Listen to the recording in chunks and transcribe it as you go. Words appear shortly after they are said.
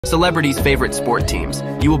Celebrities' favorite sport teams.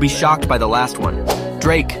 You will be shocked by the last one.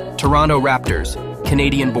 Drake, Toronto Raptors.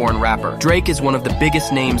 Canadian-born rapper. Drake is one of the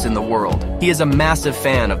biggest names in the world. He is a massive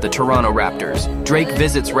fan of the Toronto Raptors. Drake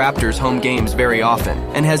visits Raptors home games very often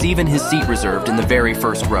and has even his seat reserved in the very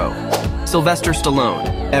first row. Sylvester Stallone,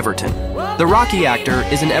 Everton. The Rocky actor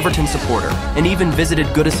is an Everton supporter and even visited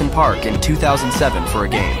Goodison Park in 2007 for a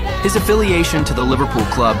game. His affiliation to the Liverpool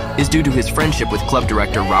club is due to his friendship with club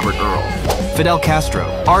director Robert Earl. Fidel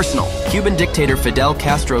Castro, Arsenal. Cuban dictator Fidel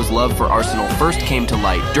Castro's love for Arsenal first came to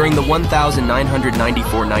light during the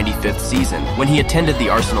 1994-95 season when he attended the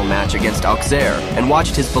Arsenal match against Auxerre and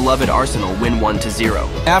watched his beloved Arsenal win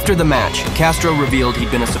 1-0. After the match, Castro revealed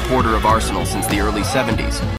he'd been a supporter of Arsenal since the early 70s.